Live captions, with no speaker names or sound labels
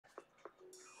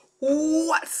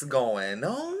What's going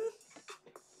on?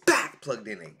 Back plugged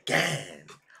in again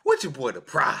with your boy the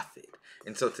Prophet.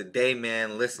 And so today,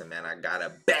 man, listen, man, I got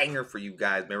a banger for you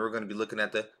guys, man. We're gonna be looking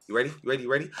at the you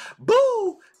ready?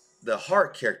 Boo! The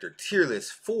heart character tier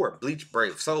list for Bleach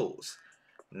Brave Souls.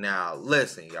 Now,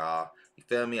 listen, y'all. You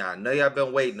feel me? I know y'all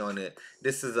been waiting on it.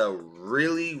 This is a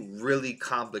really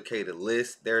complicated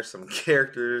list. There's some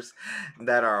characters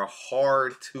that are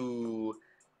hard to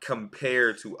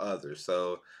compare to others.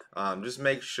 So just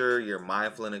make sure you're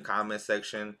mindful in the comment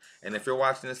section. And if you're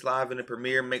watching this live in the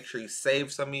premiere, make sure you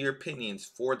save some of your opinions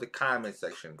for the comment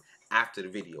section after the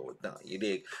video is done. You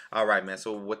dig? Alright, man.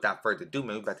 So without further ado,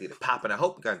 man, we about to get it popping. I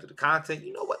hope you guys do the content.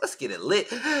 You know what? Let's get it lit.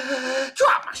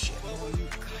 Drop my shit.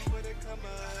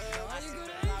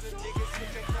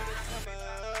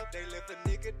 They left a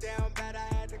nigga down, but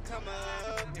I had to come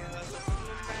up.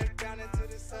 Down into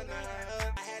the sun.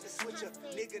 I had to switch up.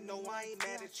 Nigga, no, I ain't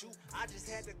mad at you. I just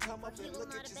had to come up and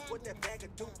look at just what that bag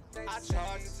could do. I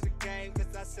charged into the game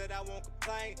because I said I won't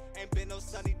complain. Ain't been no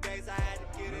sunny days, I had to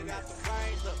get it out the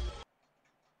rain. Look.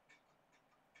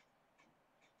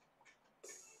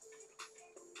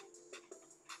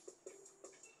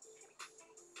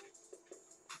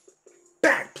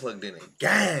 Back plugged in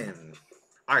again.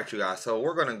 Alright, you guys, so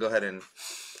we're gonna go ahead and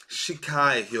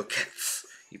Shikai Hyokets.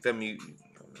 You feel me?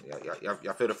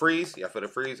 Y'all feel the freeze? Y'all feel the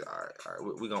freeze?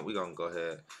 Alright, we gonna go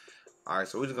ahead. Alright,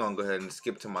 so we're just gonna go ahead and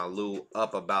skip to my loot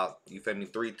up about, you feel me,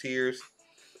 3 tiers.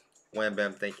 Wham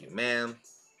bam, thank you, man.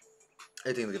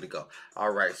 Everything's good to go.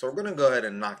 Alright, so we're gonna go ahead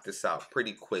and knock this out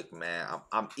pretty quick, man.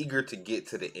 I'm eager to get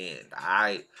to the end.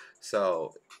 Alright,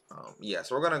 so yeah,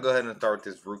 so we're gonna go ahead and start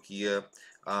with this Rukia.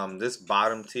 This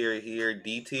bottom tier here,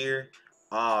 D tier,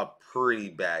 pretty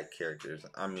bad characters.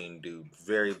 I mean, dude,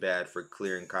 very bad for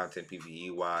clearing content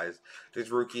PvE wise. This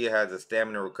Rukia has a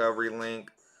stamina recovery link,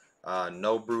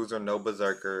 no bruiser, no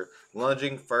berserker,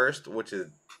 lunging first, which is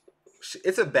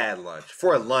it's a bad lunge.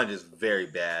 For a lunge, is very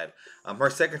bad. Her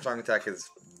second strong attack is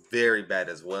very bad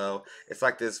as well. It's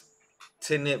like this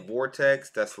 10-hit vortex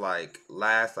that's like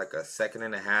lasts like a second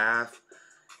and a half.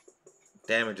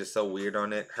 Damage is so weird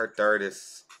on it. Her third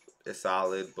is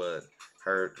solid, but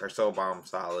her soul bomb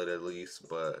solid at least.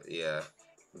 But yeah,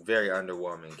 very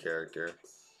underwhelming character.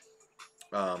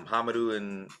 Hamadu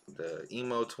and the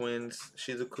emo twins,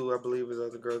 Shizuku, I believe is the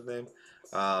other girl's name.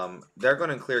 They're going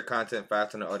to clear content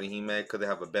faster than Orihime because they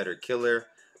have a better killer,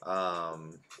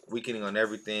 weakening on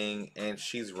everything, and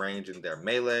she's range in their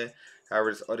melee.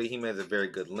 However, Orihime is a very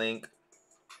good link.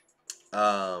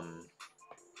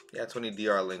 Yeah, 20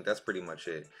 DR link, that's pretty much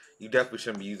it. You definitely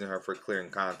shouldn't be using her for clearing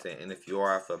content, and if you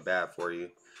are, I feel bad for you.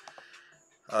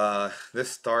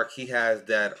 This Stark, he has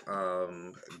that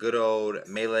good old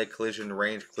melee collision,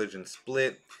 range collision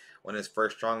split on his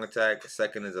first strong attack.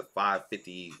 Second is a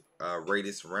 550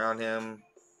 radius around him.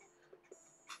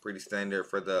 Pretty standard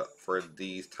for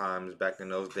these times back in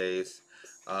those days.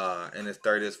 And his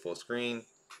third is full screen.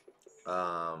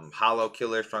 Hollow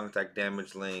killer, strong attack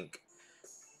damage link.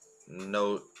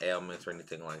 No ailments or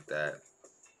anything like that.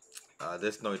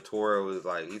 This Noitora was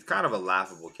like, he's kind of a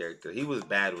laughable character. He was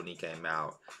bad when he came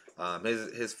out.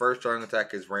 His first strong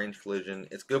attack is range collision.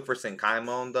 It's good for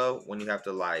Senkaimon though, when you have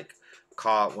to like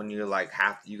when you're like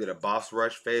you get a boss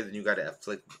rush phase and you gotta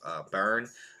afflict burn.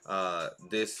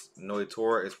 This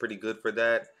Noitora is pretty good for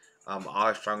that. All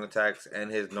his strong attacks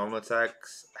and his normal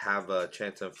attacks have a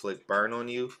chance to inflict burn on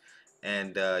you.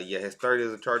 And yeah, his third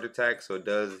is a charge attack, so it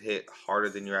does hit harder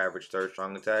than your average third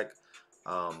strong attack.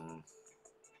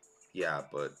 Yeah,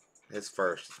 but his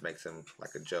first just makes him like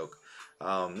a joke.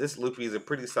 This Loopy is a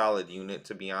pretty solid unit,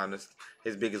 to be honest.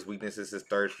 His biggest weakness is his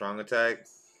third strong attack.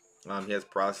 He has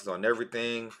process on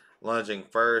everything. Lunging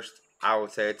first, I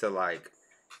would say it's a like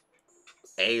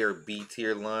A or B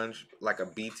tier lunge, like a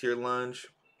B tier lunge.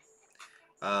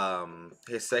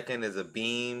 His second is a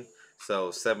beam.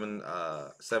 So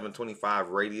 725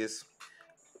 radius.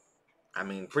 I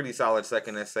mean, pretty solid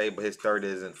second essay, but his third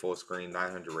isn't full screen,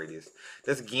 900 radius.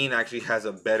 This Gin actually has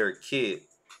a better kit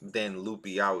than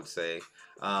Loopy, I would say.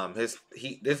 This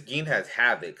Gin has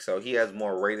Havoc, so he has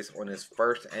more radius on his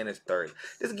first and his third.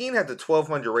 This Gin has the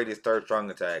 1200 radius third strong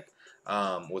attack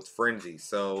with Frenzy.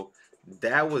 So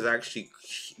that was actually,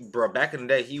 bro, back in the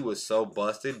day, he was so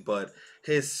busted, but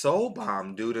his soul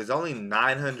bomb, dude, is only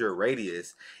 900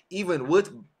 radius. Even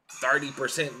with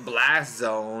 30% blast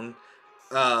zone,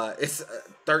 it's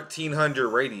 1300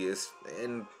 radius,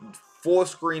 and full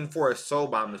screen for a soul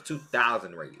bomb is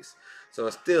 2000 radius. So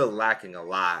it's still lacking a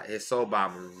lot. His soul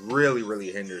bomb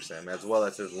really hinders him, as well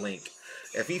as his link.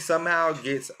 If he somehow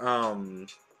gets a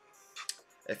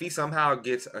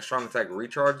strong attack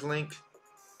recharge link,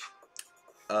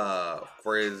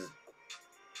 for his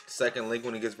second link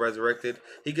when he gets resurrected.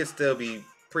 He could still be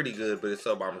pretty good, but his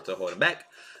soul bomb will still hold him back.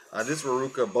 This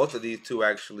Ruka, both of these two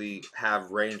actually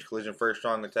have range collision first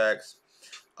strong attacks.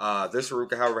 This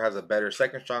Ruka, however, has a better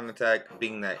second strong attack,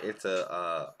 being that it's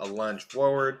a lunge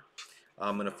forward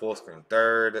in a full screen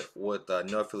third with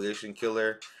no affiliation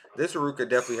killer. This Ruka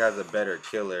definitely has a better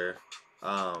killer.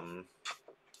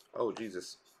 Oh,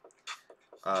 Jesus.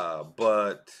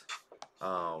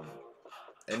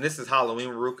 And this is Halloween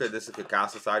Ruka. This is Cacao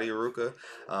Society Ruka.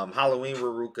 Halloween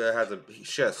Ruka has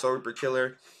she has Soul Reaper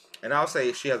Killer, and I'll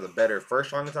say she has a better first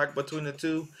strong attack between the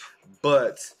two,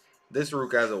 but this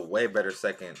Ruka has a way better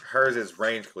second. Hers is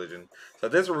range collision. So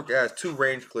this Ruka has two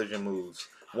range collision moves,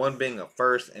 one being a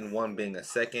first and one being a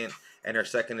second, and her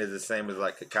second is the same as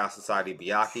like Cacao Society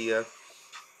Byakuya.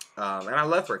 And I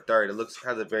left her third. It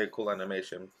has a very cool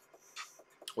animation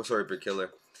with Soul Reaper Killer.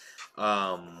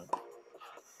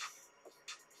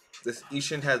 This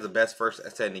Ishin has the best first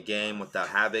attack in the game without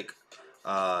Havoc.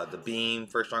 The beam,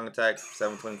 first strong attack,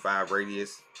 725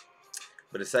 radius.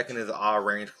 But the second is all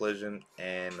range collision.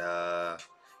 And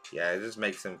yeah, it just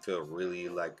makes him feel really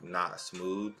like not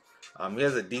smooth. He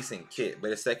has a decent kit,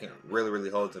 but his second really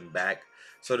holds him back.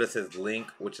 So does his Link,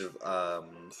 which is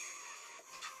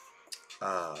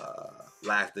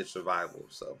Last Ditch Survival.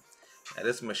 So yeah,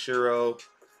 this Mashiro,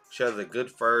 she has a good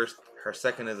first. Her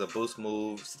second is a boost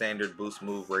move, standard boost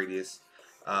move radius.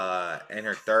 And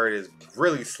her third is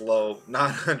really slow,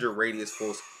 900 radius,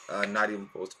 full, not even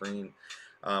full screen.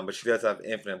 But she does have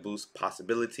infinite boost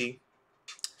possibility.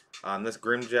 This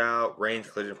Grimjow, range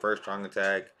collision first strong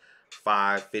attack,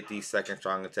 550 second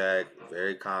strong attack.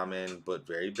 Very common, but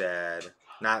very bad.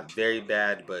 Not very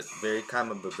bad, but very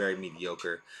common, but very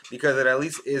mediocre. Because it at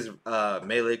least is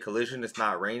melee collision. It's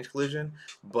not range collision,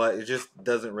 but it just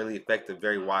doesn't really affect a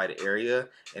very wide area.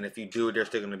 And if you do it, there's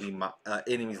still going to be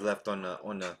enemies left on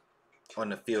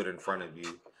the field in front of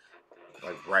you,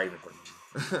 like right in front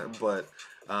of you. But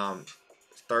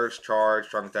thirst charge,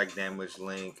 strong attack, damage,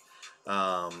 Link.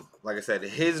 Like I said,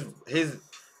 his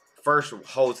first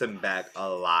holds him back a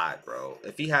lot, bro.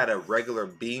 If he had a regular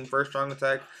beam first strong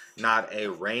attack, not a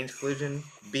range collision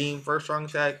beam first strong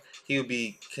attack, he would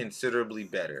be considerably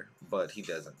better. But he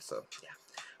doesn't, so yeah.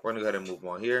 We're gonna go ahead and move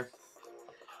on here.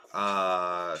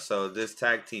 So this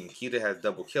tag team Kita has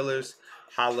double killers,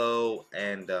 Hollow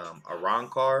and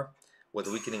Arankar, with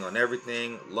weakening on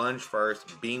everything, lunge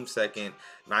first, beam second,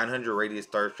 900 radius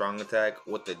third strong attack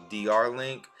with the DR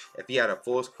link. If he had a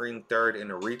full screen third and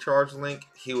a recharge link,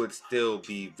 he would still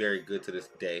be very good to this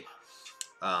day.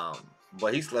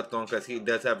 But he slept on because he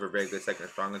does have a very good second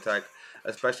strong attack,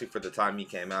 especially for the time he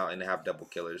came out and they have double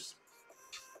killers.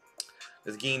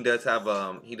 This Gin does have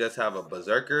a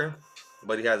Berserker,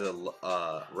 but he has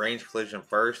a range collision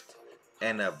first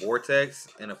and a vortex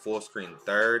and a full screen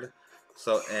third.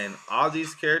 So, and all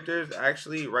these characters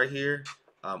actually right here,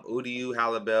 Udiyu,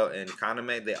 Halibel, and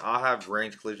Kaname, they all have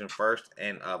range collision first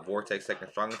and vortex second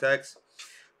strong attacks.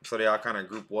 So they all kind of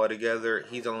group well together.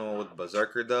 He's the only one with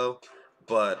Berserker though.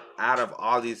 But out of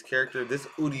all these characters, this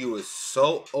Udiyu is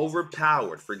so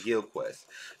overpowered for Guild Quest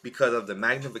because of the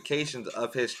magnifications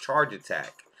of his charge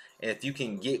attack. And if you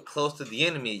can get close to the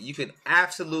enemy, you can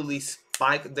absolutely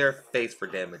spike their face for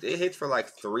damage. It hits for like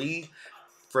three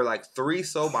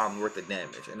soul bombs worth of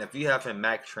damage. And if you have him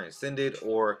max transcended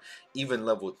or even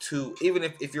level 2, even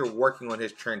if you're working on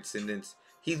his transcendence,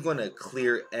 he's gonna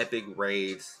clear epic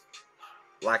raids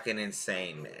like an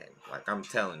insane man. Like I'm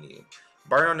telling you.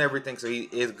 Burn on everything, so he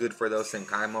is good for those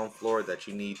Senkaimon floors that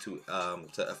you need to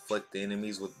afflict the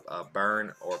enemies with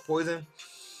burn or poison.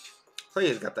 So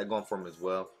he's got that going for him as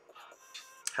well.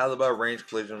 Halibut range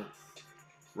collision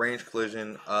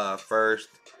first,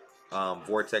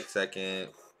 vortex second.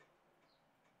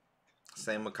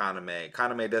 Same with Kaname.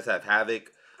 Kaname does have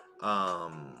Havoc. I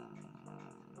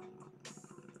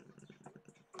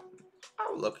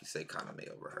would lucky say Kaname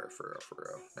over her for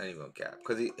real. Not even gonna cap,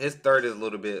 because his third is a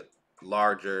little bit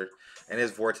larger and his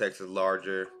vortex is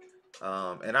larger.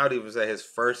 And I would even say his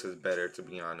first is better, to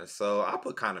be honest. So I'll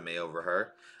put Kaname over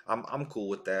her. I'm cool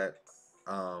with that.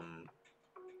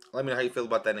 Let me know how you feel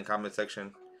about that in the comment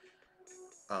section.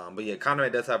 But yeah,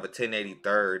 Kaname does have a 1080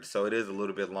 third, so it is a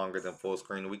little bit longer than full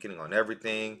screen, weakening on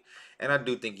everything. And I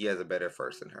do think he has a better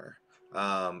first than her.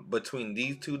 Between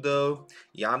these two though,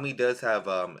 Yami does have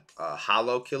a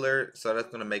Hollow Killer, so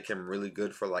that's gonna make him really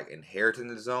good for like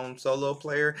Inheritance Zone solo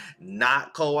player,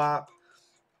 not co-op.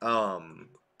 And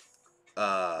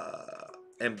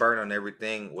burn on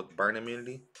everything with burn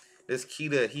immunity. This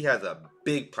Kita, he has a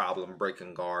big problem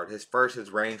breaking guard. His first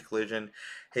is range collision.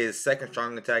 His second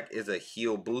strong attack is a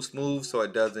heal boost move, so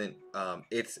it doesn't.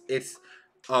 It's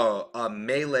a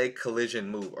melee collision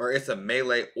move, or it's a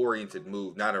melee oriented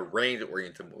move, not a range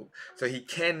oriented move. So he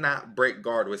cannot break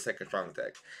guard with second strong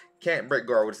attack. Can't break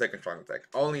guard with second strong attack.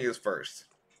 Only his first.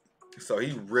 So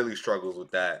he really struggles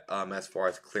with that as far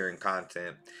as clearing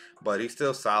content. But he's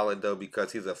still solid though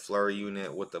because he's a flurry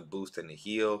unit with a boost and a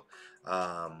heal.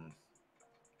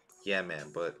 Yeah, man.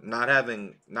 But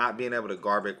not being able to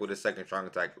guard break with his second strong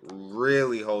attack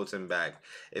really holds him back.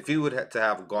 If he would have to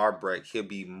have guard break, he'll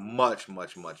be much,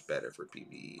 much, much better for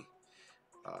PvE.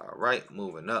 All right,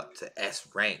 moving up to S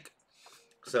rank.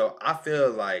 So I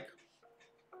feel like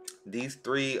these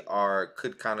three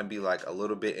could kind of be like a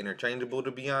little bit interchangeable,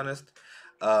 to be honest.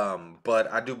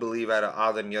 But I do believe out of all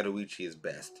of them, Yoruichi is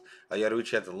best.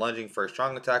 Yoruichi has a lunging first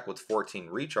strong attack with 14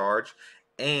 recharge,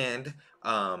 and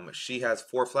she has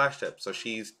 4 flash steps, so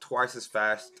she's twice as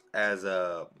fast as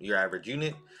your average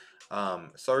unit.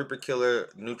 Soul Reaper Killer,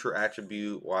 neutral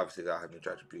attribute. Well, obviously, I have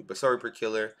neutral attribute, but Soul Reaper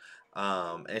Killer.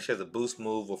 And she has a boost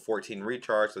move with 14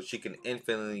 recharge, so she can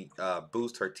infinitely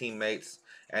boost her teammates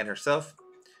and herself.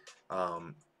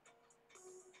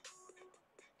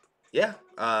 Yeah,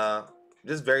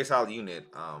 just very solid unit.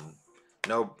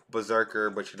 No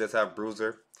Berserker, but she does have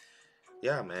Bruiser.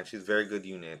 Yeah, man, she's a very good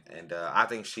unit, and I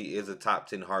think she is a top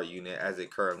 10 heart unit as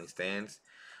it currently stands.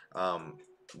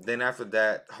 Then after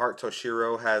that, Heart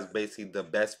Toshiro has basically the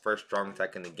best first strong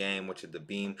attack in the game, which is the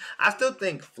beam. I still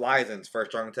think Flyzen's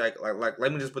first strong attack, like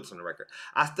let me just put this on the record.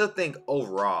 I still think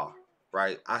overall,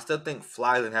 right? I still think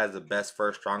Flyzen has the best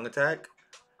first strong attack.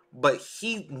 But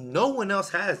no one else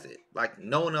has it. Like,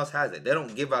 no one else has it. They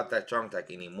don't give out that strong attack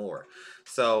anymore.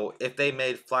 So, if they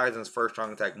made Flyzen's first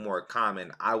strong attack more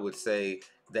common, I would say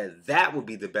that would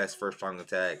be the best first strong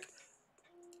attack.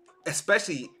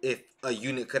 Especially if a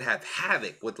unit could have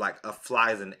Havoc with, like, a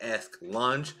Flyzen-esque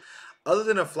lunge. Other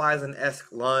than a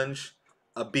Flyzen-esque lunge,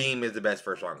 a beam is the best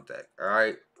first strong attack.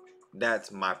 Alright?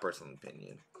 That's my personal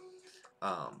opinion.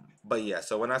 But yeah,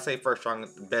 so when I say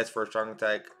best first strong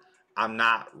attack, I'm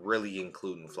not really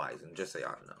including Flyzen, just so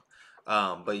y'all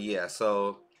know. But yeah,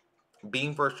 so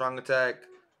beam first strong attack,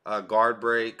 guard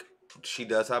break. She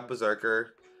does have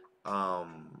Berserker.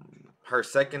 Her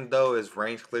second though is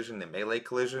range collision and melee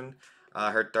collision.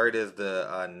 Her third is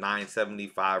the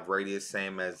 975 radius,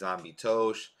 same as Zombie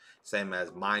Tosh, same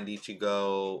as Mind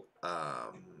Ichigo.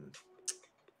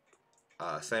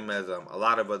 Same as a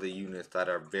lot of other units that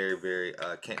are very, very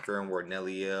Kent Ward,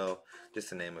 Nelliel, just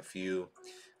to name a few.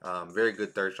 Very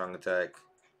good third strong attack.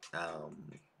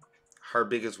 Her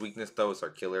biggest weakness though is her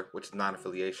killer, which is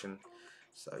non-affiliation.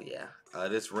 So yeah,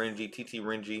 this Renji, TT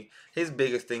Renji, his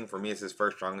biggest thing for me is his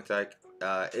first strong attack.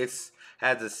 It's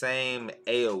has the same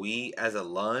AOE as a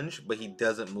lunge, but he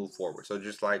doesn't move forward. So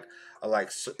just like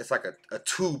it's like a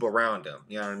tube around him.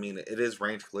 You know what I mean? It is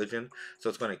range collision, so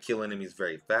it's going to kill enemies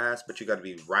very fast. But you got to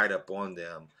be right up on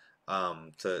them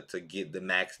to get the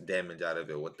max damage out of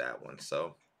it with that one.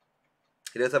 So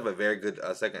he does have a very good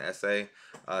second SA,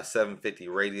 750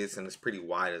 radius, and it's pretty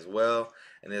wide as well.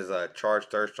 And his charge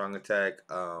third strong attack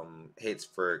hits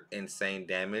for insane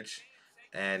damage,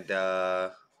 and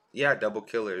yeah, double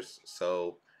killers.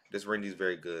 So this Renji's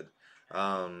very good.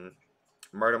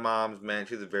 Murder Moms, man,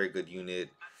 she's a very good unit.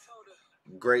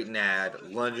 Great nad,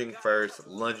 lunging first,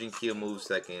 lunging kill move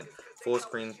second, full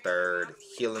screen third,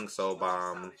 healing soul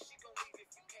bomb.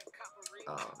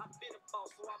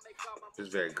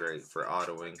 Just very great for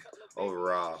autoing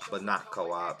overall, but not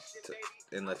co-op,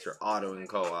 unless you're autoing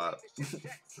co-op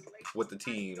with the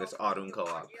team that's autoing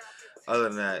co-op. Other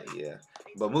than that, yeah.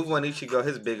 But moving on Ichigo,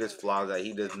 his biggest flaw is that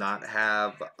he does not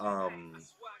have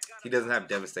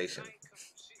devastation.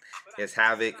 His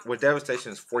Havoc with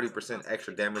devastation is 40%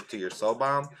 extra damage to your soul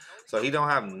bomb, so he don't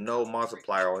have no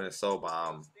multiplier on his soul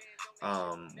bomb,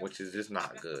 which is just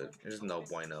not good. There's no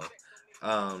bueno.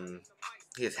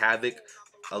 He has Havoc,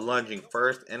 a lunging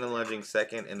first and a lunging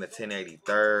second, and the 1080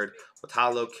 third with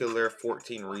Hollow Killer,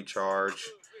 14 recharge.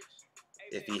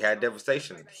 If he had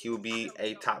devastation, he would be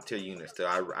a top tier unit still.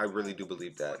 I really do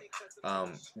believe that.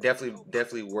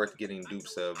 Definitely worth getting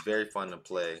dupes of. Very fun to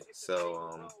play.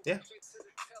 So yeah,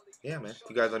 man.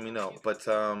 You guys let me know. But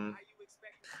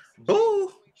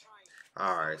boo.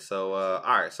 Alright, so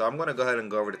I'm gonna go ahead and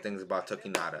go over the things about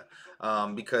Tokinata.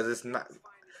 Because it's not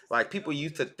like people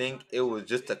used to think it was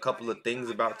just a couple of things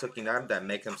about Tokinata that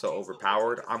make him so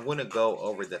overpowered. I'm gonna go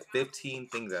over the 15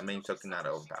 things that make Tokinata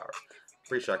overpowered.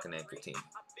 Pretty sure I can name 15.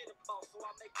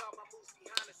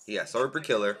 Yeah, Soul Reaper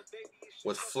Killer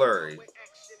with Flurry,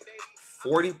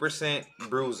 40%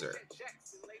 Bruiser,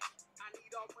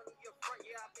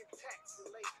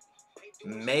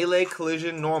 melee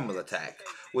collision normal attack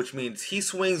which means he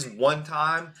swings one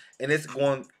time and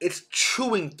it's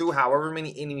chewing through however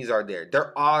many enemies are there.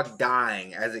 They're all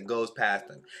dying as it goes past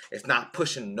them. It's not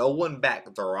pushing no one back.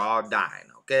 They're all dying,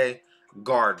 okay?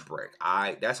 Guard break,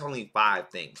 alright? That's only 5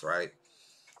 things, right?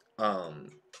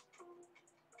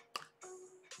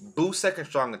 Boost second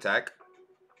strong attack.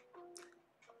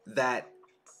 That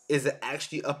is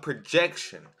actually a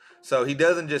projection. So he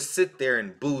doesn't just sit there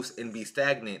and boost and be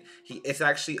stagnant. It's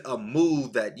actually a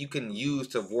move that you can use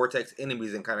to vortex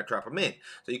enemies and kind of trap them in.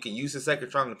 So you can use the second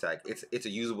strong attack. It's a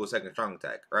usable second strong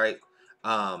attack, right?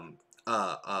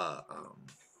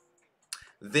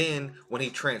 Then when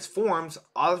he transforms,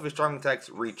 all of his strong attacks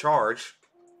recharge.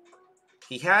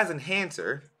 He has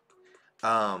enhancer.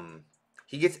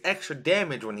 He gets extra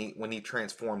damage when he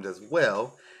transforms as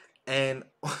well. And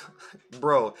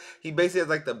bro, he basically has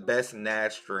like the best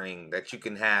Nad string that you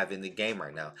can have in the game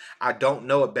right now. I don't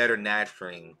know a better Nad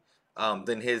string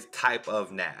than his type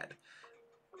of Nad.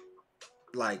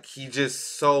 Like, he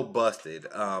just so busted.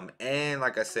 And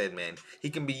like I said, man,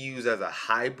 he can be used as a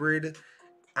hybrid.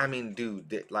 I mean,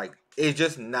 dude, like, it's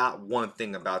just not one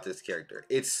thing about this character.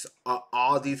 It's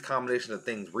all these combinations of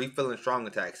things, refilling strong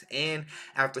attacks, and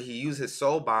after he uses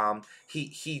Soul Bomb,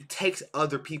 he takes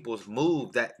other people's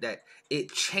move that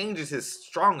it changes his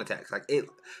strong attacks. Like, it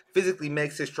physically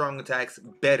makes his strong attacks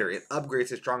better. It upgrades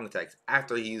his strong attacks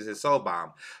after he uses Soul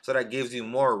Bomb. So that gives you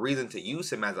more reason to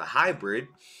use him as a hybrid.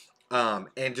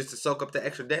 And just to soak up the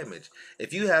extra damage.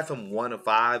 If you have him 1 of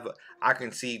 5, I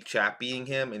can see chappying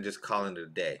him and just calling it a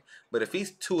day. But if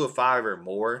he's 2 of 5 or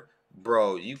more,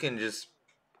 bro, you can just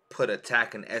put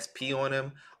attack and SP on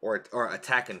him, or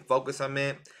attack and focus on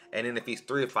him. And then if he's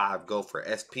 3 of 5, go for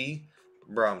SP.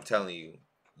 Bro, I'm telling you,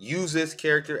 use this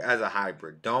character as a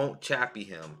hybrid. Don't chappy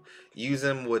him. Use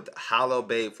him with Hollow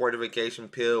Bait, Fortification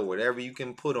Pill, whatever you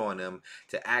can put on him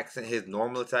to accent his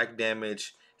normal attack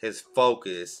damage, his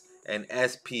focus, and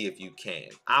SP if you can.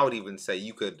 I would even say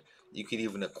you could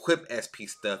even equip SP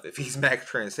stuff if he's max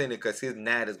transcendent, because his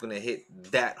Nat is going to hit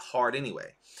that hard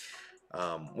anyway.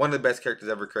 One of the best characters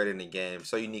ever created in the game.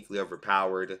 So uniquely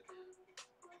overpowered.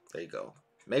 There you go.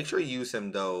 Make sure you use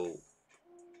him, though,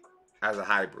 as a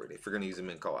hybrid if you're going to use him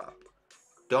in co-op.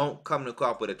 Don't come to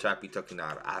co-op with a Chappy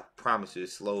Tokinata. I promise you, it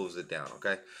slows it down,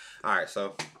 okay? Alright,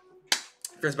 so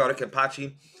first battle,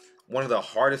 Kenpachi. One of the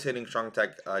hardest hitting strong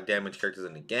attack damage characters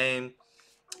in the game.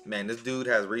 Man, this dude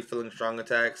has refilling strong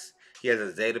attacks. He has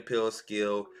a Zeta Pill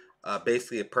skill.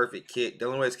 Basically a perfect kit. The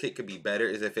only way his kit could be better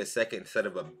is if it's second instead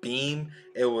of a beam.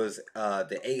 It was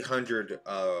the 800,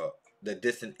 the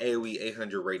distant AoE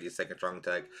 800 radius second strong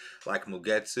attack, like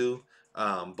Mugetsu.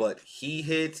 But he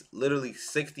hits literally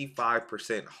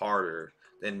 65% harder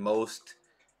than most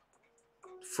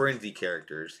frenzy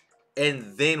characters.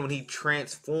 And then when he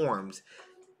transforms,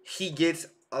 he gets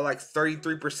like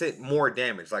 33% more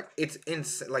damage. Like, it's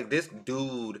insane. Like, this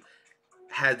dude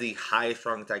has the highest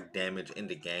strong attack damage in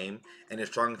the game, and his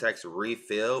strong attacks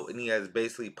refill, and he has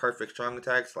basically perfect strong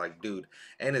attacks. Like, dude,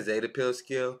 and his Zeta Pill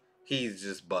skill, he's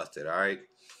just busted. All right.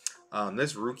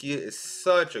 This Rukia is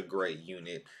such a great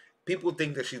unit. People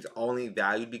think that she's only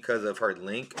valued because of her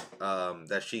link,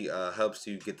 that she helps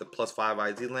you get the +5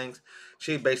 IZ links.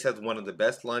 She basically has one of the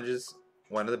best lunges.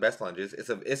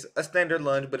 It's a standard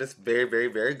lunge, but it's very, very,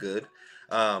 very good.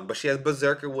 But she has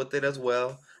Berserker with it as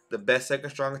well. The best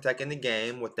second strong attack in the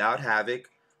game without Havoc,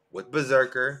 with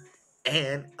Berserker,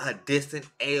 and a distant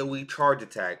AoE charge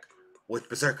attack with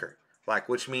Berserker. Like,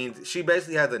 which means she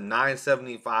basically has a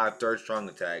 975 third strong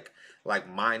attack, like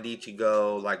Mind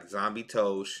Ichigo, like Zombie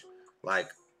Tosh, like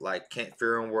Can't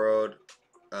Fear in World,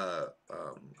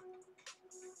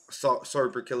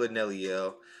 Sorry for Killer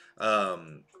Nelliel.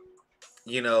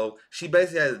 You know, she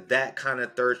basically has that kind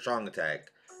of third strong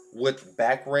attack with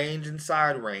back range and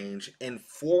side range and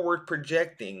forward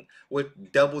projecting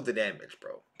with double the damage,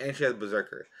 bro. And she has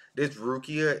Berserker. This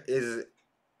Rukia is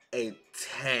a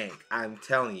tank, I'm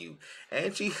telling you.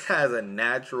 And she has a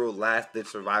natural last ditch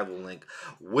survival link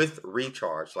with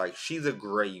recharge. Like, she's a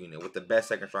great unit with the best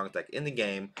second strong attack in the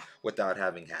game without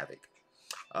having Havoc.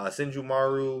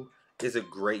 Senjumaru is a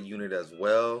great unit as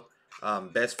well.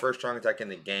 Best first strong attack in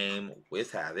the game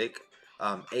with Havoc.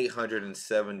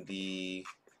 870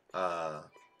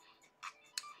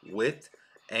 width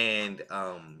and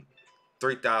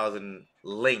 3000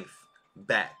 length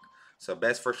back. So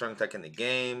best first strong attack in the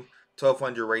game.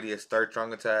 1200 radius third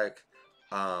strong attack.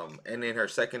 And then her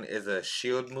second is a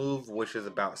shield move, which is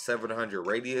about 700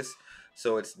 radius.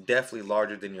 So it's definitely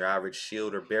larger than your average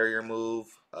shield or barrier move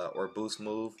or boost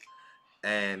move.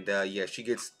 And yeah, she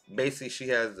gets, basically she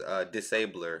has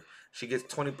Disabler. She gets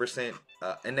 20%,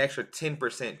 an extra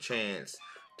 10% chance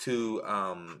to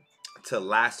to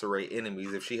lacerate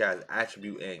enemies if she has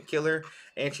attribute and killer,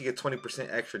 and she gets 20%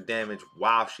 extra damage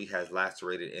while she has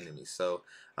lacerated enemies. So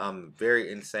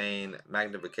very insane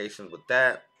magnifications with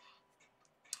that.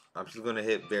 She's going to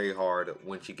hit very hard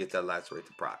when she gets that lacerate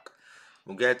to proc.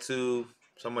 Mugetsu,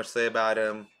 so much to say about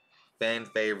him. Fan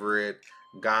favorite,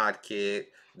 God Kid,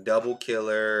 double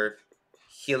killer,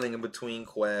 healing in between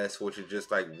quests, which is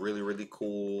just like really, really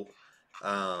cool.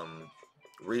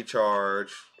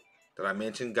 Recharge, that I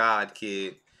mentioned, God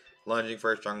Kid. Lunging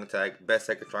first strong attack, best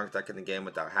second strong attack in the game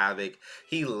without Havoc.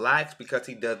 He lacks because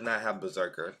he does not have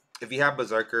Berserker. If he had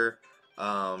Berserker,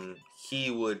 he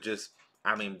would just,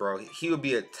 I mean, bro, he would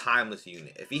be a timeless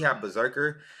unit. If he had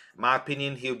Berserker, in my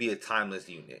opinion, he would be a timeless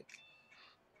unit.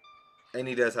 And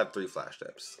he does have 3 flash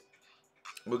steps.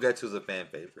 Mugetsu's a fan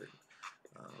favorite.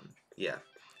 Yeah.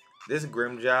 This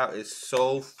Grimmjow is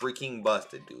so freaking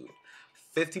busted, dude.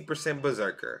 50%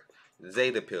 Berserker.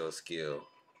 Zeta Pill skill.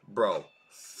 Bro.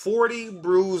 40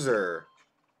 Bruiser.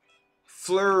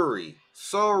 Flurry.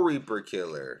 Soul Reaper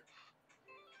killer.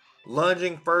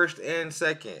 Lunging first and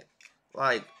second.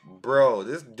 Like, bro,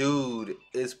 this dude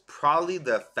is probably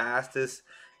the fastest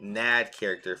NAD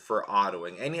character for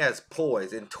autoing. And he has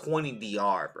poise and 20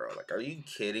 DR, bro. Like, are you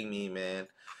kidding me, man?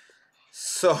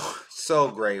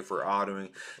 So great for autoing.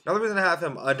 Another reason I have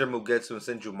him under Mugetsu and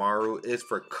Senjumaru is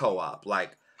for co-op.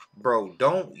 Like, bro,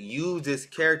 don't use this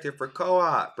character for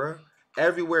co-op, bro.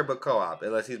 Everywhere but co-op,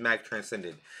 unless he's max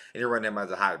transcended and you run him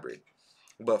as a hybrid.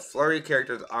 But flurry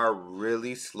characters are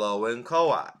really slow in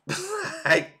co-op.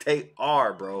 Like, they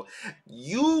are, bro.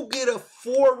 You get a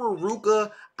 4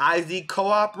 Ruruka IZ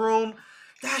co-op room,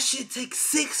 that shit takes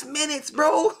 6 minutes,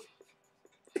 bro.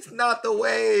 It's not the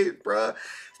wave, bro.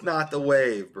 It's not the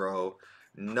wave, bro.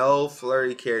 No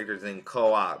flurry characters in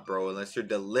co-op, bro, unless you're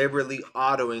deliberately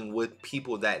autoing with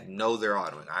people that know they're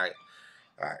autoing. Alright.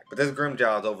 Alright. But this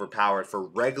Grimmjow is overpowered for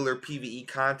regular PvE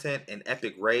content and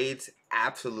epic raids.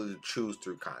 Absolutely choose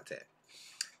through content.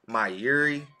 My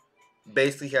Yuri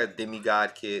basically has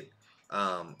demigod kit.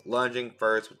 Lunging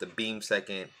first with the beam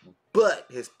second. But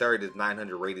his third is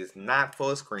 900 radius, not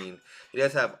full screen. He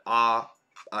does have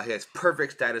he has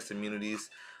perfect status immunities,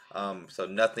 so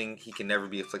nothing, he can never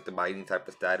be afflicted by any type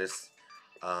of status,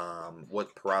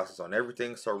 with paralysis on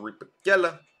everything, so Reaper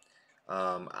Killer.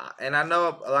 And I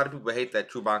know a lot of people hate that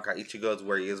True Bankai Ichigo is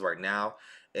where he is right now.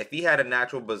 If he had a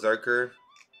natural Berserker,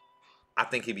 I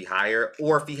think he'd be higher.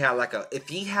 Or if he had like if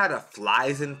he had a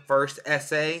Flies in first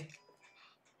SA,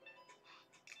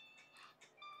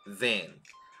 then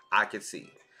I could see.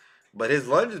 But his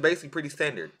lunge is basically pretty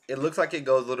standard. It looks like it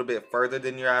goes a little bit further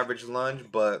than your average lunge,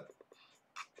 but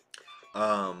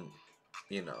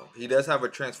you know, he does have a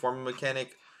transforming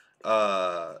mechanic.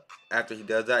 After he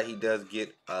does that, he does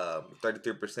get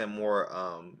 33%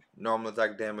 more normal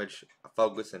attack damage,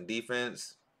 focus, and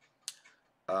defense.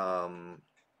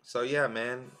 So yeah,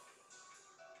 man.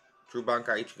 True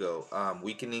Bankai Ichigo,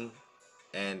 weakening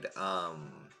and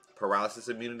paralysis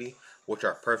immunity, which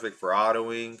are perfect for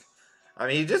autoing. I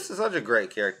mean, he's just such a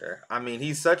great character. I mean,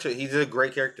 he's a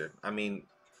great character. I mean,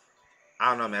 I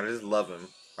don't know, man. I just love him.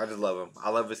 I just love him. I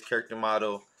love his character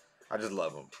model. I just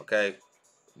love him, okay?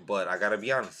 But I gotta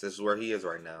be honest, this is where he is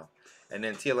right now. And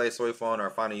then TLA Soy Phone, our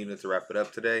final unit to wrap it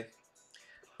up today.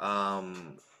 Or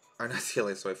not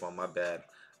TLA Soy Phone, my bad.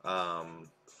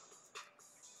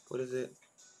 What is it?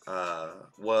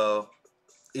 Well,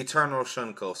 Eternal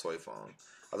Shunko Soy Phone.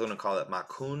 I was gonna call it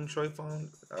Makun Soy Phone.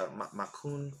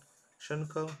 Makun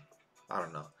Shunko? I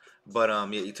don't know. But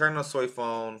yeah, Eternal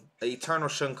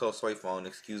Shunko Soy Phone,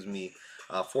 excuse me.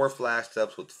 4 flash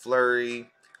steps with flurry,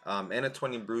 and a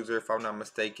 20 bruiser if I'm not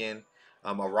mistaken.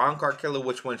 A Rancor killer,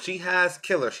 which when she has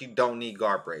killer, she don't need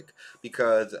guard break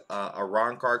because a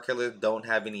Rancor killer don't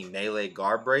have any melee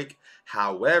guard break.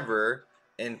 However,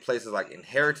 in places like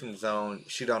Inheritance Zone,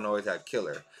 she don't always have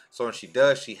killer. So when she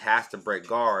does, she has to break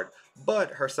guard.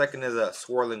 But her second is a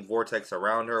swirling vortex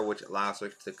around her, which allows her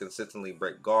to consistently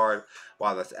break guard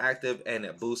while that's active, and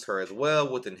it boosts her as well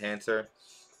with Enhancer.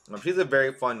 She's a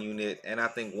very fun unit, and I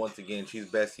think once again she's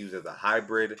best used as a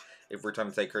hybrid if we're trying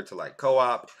to take her to like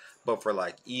co-op. But for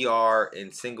like ER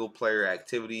and single player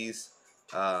activities,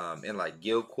 and like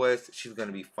guild quests, she's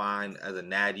gonna be fine as a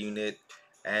NAD unit.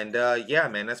 And yeah,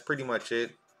 man, that's pretty much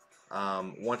it.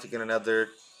 Once again, another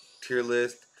tier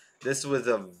list. This was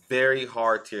a very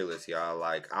hard tier list, y'all.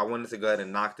 Like, I wanted to go ahead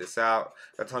and knock this out.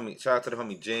 Shout out to the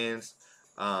homie Jens.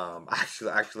 I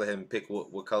actually let him pick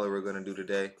what color we're gonna do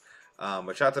today.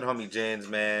 But shout out to the homie Jens,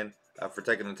 man, for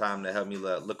taking the time to help me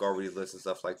look over these lists and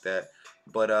stuff like that.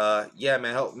 But yeah,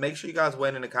 man, make sure you guys weigh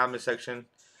in the comment section.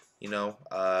 You know,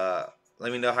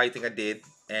 let me know how you think I did.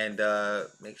 And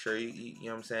make sure you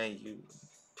know what I'm saying, you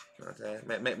know what I'm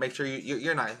saying? Make sure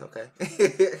you're nice,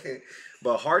 okay?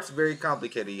 But Heart's very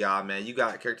complicated, y'all, man. You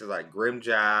got characters like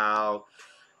Grimjow,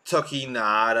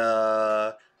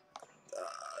 Tokinata,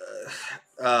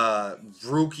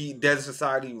 Ruki, Desert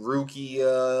Society,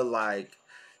 Rukia, like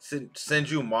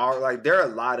Senju Mar. Like, there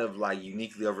are a lot of like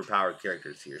uniquely overpowered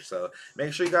characters here. So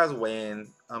make sure you guys weigh in.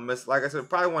 It's, like I said,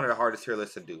 probably one of the hardest tier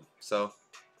lists to do. So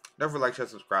don't forget to like, share,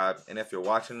 subscribe, and if you're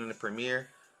watching in the premiere,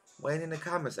 weigh in the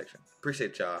comment section.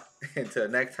 Appreciate y'all. Until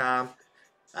next time,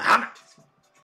 I'm out.